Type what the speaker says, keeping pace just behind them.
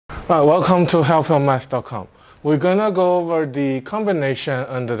Right, welcome to helpyourmath.com. We're gonna go over the combination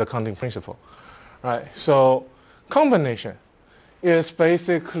under the counting principle. Right, so combination is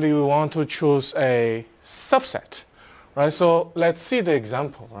basically we want to choose a subset. Right, so let's see the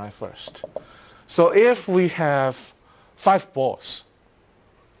example right first. So if we have 5 balls,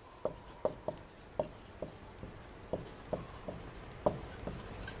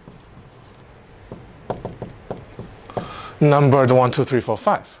 numbered 1, 2, 3, 4,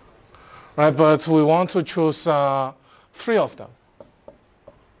 5. Right, but we want to choose 3 of them.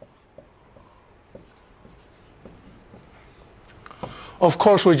 Of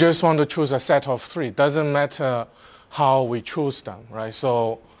course, we just want to choose a set of 3. Doesn't matter how we choose them, right?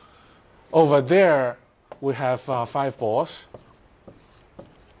 So over there, we have 5 balls.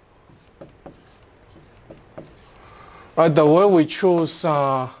 Right, the way we choose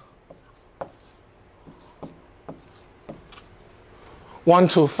 1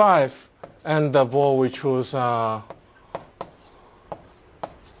 to 5, and the ball we choose 1,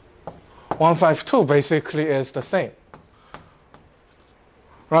 5, 2 basically is the same.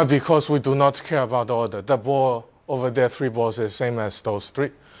 Right, because we do not care about the order. The ball over there, 3 balls, is the same as those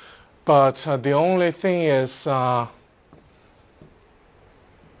 3. But the only thing is 1,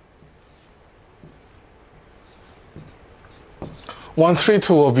 3,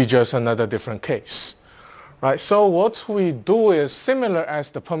 2 will be just another different case. Right, so what we do is similar as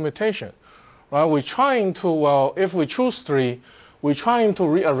the permutation. Right, we're trying to, well, if we choose 3, we're trying to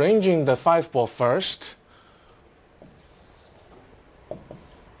rearranging the 5 ball first.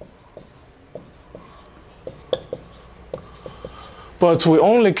 But we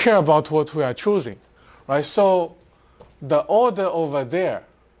only care about what we are choosing. Right, so the order over there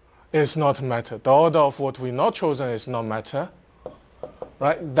is not matter. The order of what we not chosen is not matter.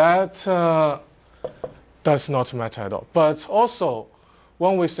 Right, that does not matter at all. But also,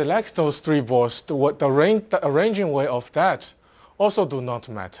 when we select those 3 balls, the arranging way of that also do not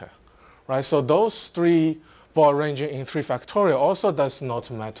matter. Right? So those 3 ball arranging in 3 factorial also does not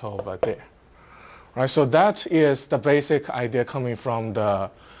matter over there. Right? So that is the basic idea coming from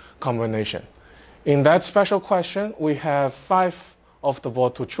the combination. In that special question, we have 5 of the ball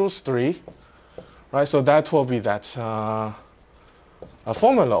to choose 3. Right? So that will be that a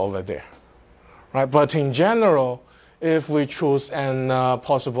formula over there. Right? But in general, if we choose n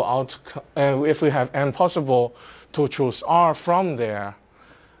possible outcome, if we have n possible to choose r from there,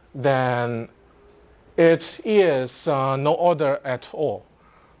 then it is no order at all.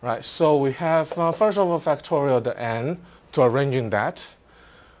 Right? So we have first of all factorial the n to arranging that.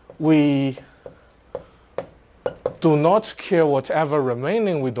 We do not care whatever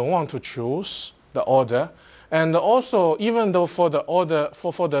remaining we don't want to choose the order. And also, even though for the order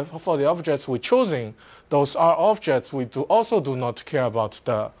for the objects we're choosing, those are objects, we also do not care about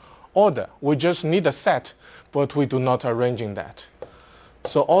the order. We just need a set, but we do not arranging that.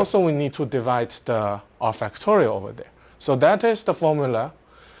 So also we need to divide the r factorial over there. So that is the formula.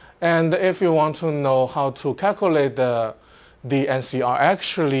 And if you want to know how to calculate the NCR,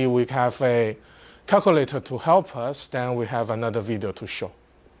 actually we have a calculator to help us. Then we have another video to show.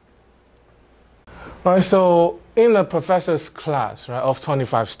 Right, so in a professor's class, right, of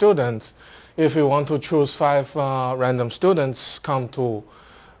 25 students, if you want to choose 5 random students come to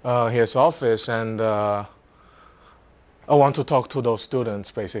his office, and I want to talk to those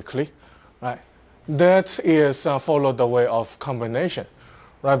students basically, right? That is follow the way of combination.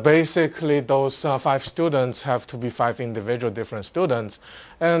 Right, basically those 5 students have to be 5 individual different students,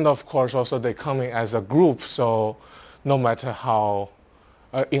 and of course also they coming as a group, so no matter how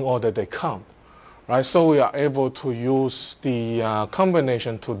in order they come. Right, so we are able to use the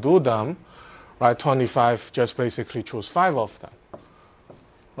combination to do them. Right, 25 just basically choose 5 of them.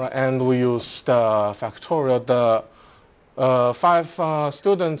 Right, and we use the factorial. The 5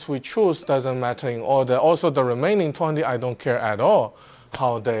 students we choose doesn't matter in order. Also the remaining 20 I don't care at all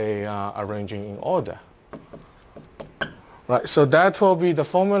how they are arranging in order. Right, so that will be the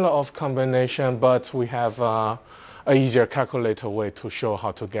formula of combination, but we have an easier calculator way to show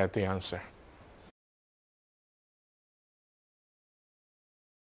how to get the answer.